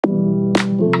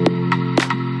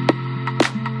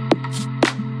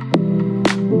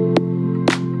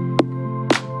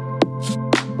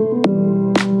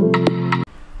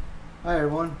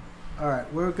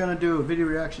do a video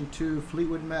reaction to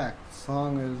Fleetwood Mac. The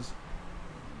song is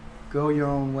Go Your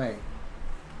Own Way.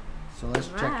 So let's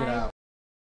check it out.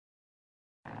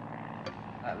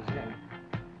 That was him.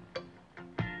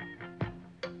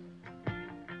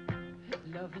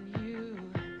 Loving you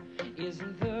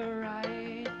isn't the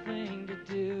right thing to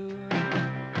do.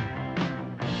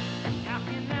 How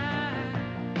can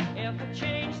I ever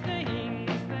change things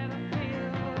that I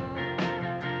feel?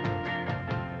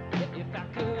 If I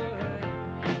could,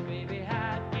 baby,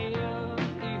 I'd give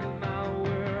you my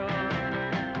world.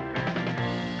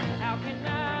 How can I,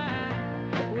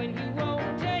 when you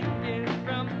won't take it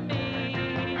from me?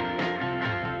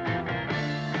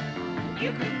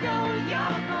 You can go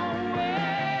your own way.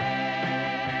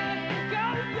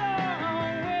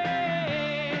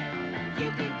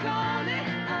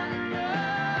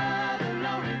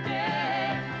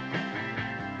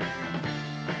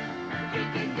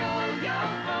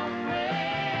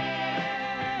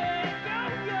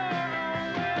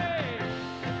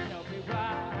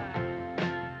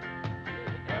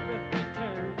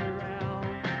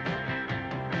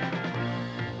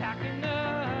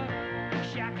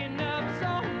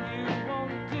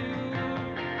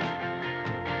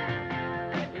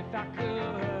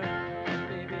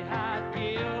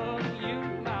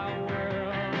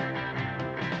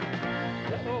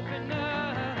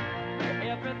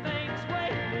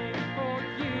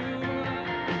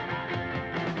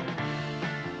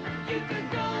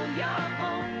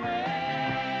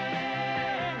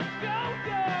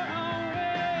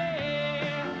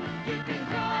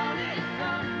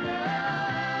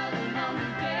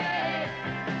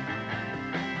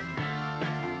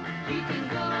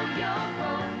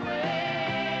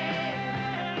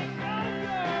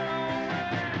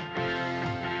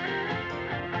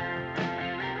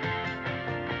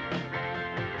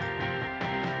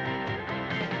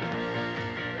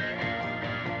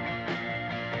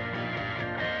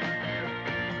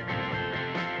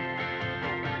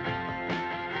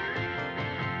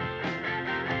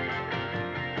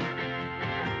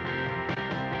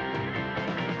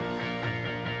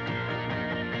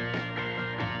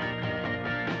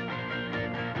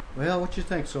 Well, what you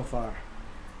think so far?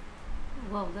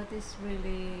 Wow, that is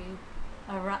really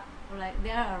a rock. Like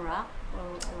they are a rock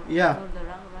or yeah, the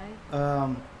rock,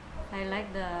 right? I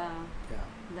like the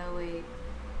way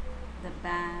the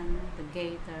band, the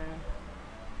gator.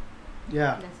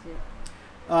 Yeah. That's it.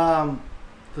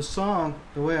 The song,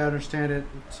 the way I understand it,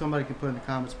 somebody can put in the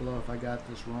comments below if I got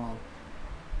this wrong.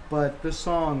 But this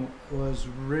song was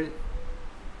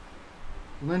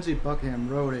Lindsey Buckingham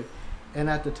wrote it, and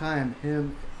at the time,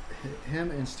 him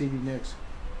and Stevie Nicks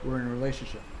were in a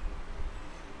relationship,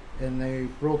 and they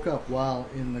broke up while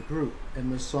in the group,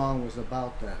 and this song was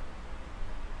about that.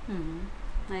 I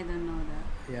don't know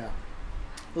that. Yeah,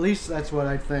 at least that's what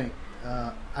I think.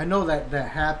 I know that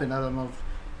happened. I don't know if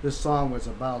this song was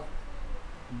about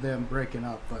them breaking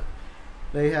up, but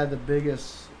they had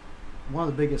one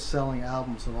of the biggest selling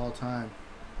albums of all time,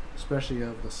 especially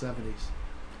of the 70s.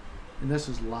 And this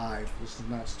is live. This is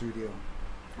not studio.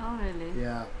 Oh, really?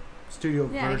 Yeah. Studio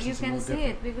version. Yeah, you can see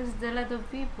it because there are a lot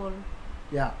of people.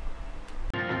 Yeah.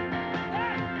 You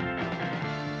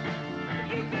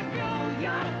can go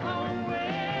your own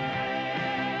way.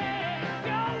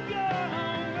 Go your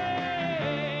own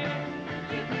way.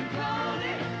 You can call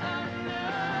it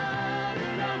another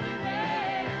lonely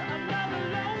day. Another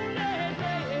lonely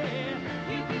day.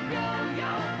 You can go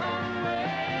your own way.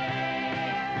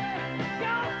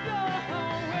 Go your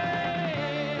own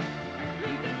way.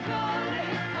 You can call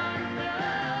it another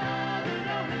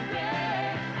lonely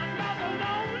day. Another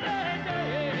lonely day.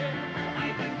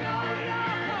 You can go your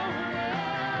own way.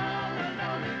 Another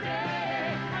lonely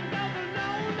day. Another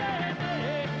lonely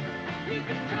day. You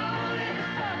can call it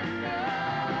another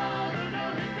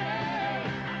lonely day.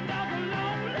 Another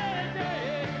lonely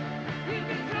day. You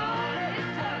can call it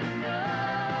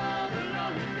another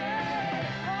lonely day.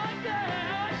 Oh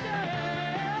yeah, oh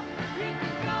yeah. You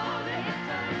can call it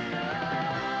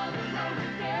another lonely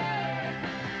day.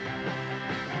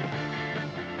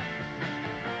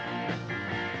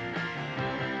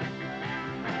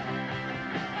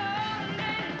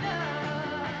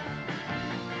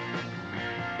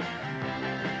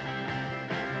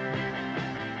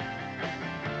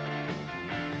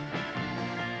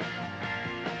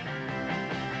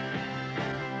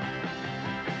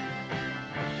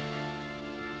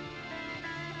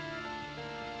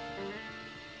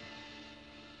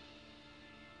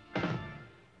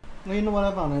 Well, you know what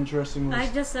I found interesting was... I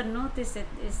just noticed it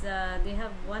is they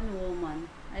have one woman.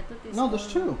 I thought it's No, there's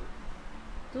two.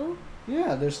 Two?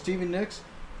 Yeah, there's Stevie Nicks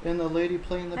and the lady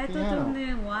playing the I piano. thought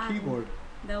only one. Keyboard.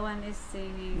 The one is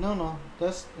singing. No.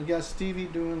 That's you got Stevie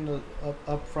doing the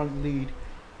up front lead,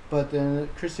 but then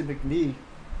Chrissy McVie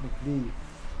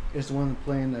is the one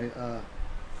playing the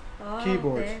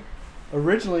keyboards. Okay.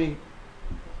 Originally,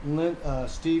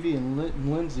 Stevie and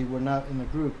Lindsay were not in the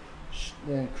group,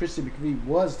 and Chrissy McVie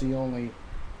was the only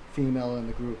female in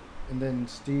the group, and then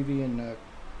Stevie and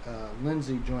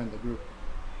Lindsay joined the group.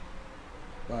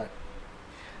 But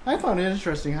I found it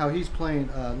interesting how he's playing.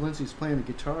 Lindsay's playing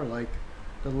the guitar like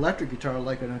the electric guitar,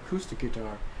 like an acoustic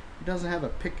guitar. He doesn't have a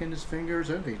pick in his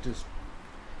fingers or anything. Just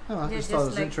I don't know. I just thought it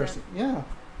was like interesting. Yeah,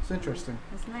 it's interesting.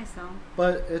 It's a nice song.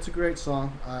 But it's a great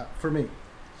song for me.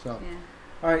 So, Yeah.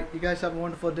 all right, you guys have a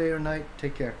wonderful day or night.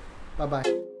 Take care. Bye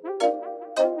bye.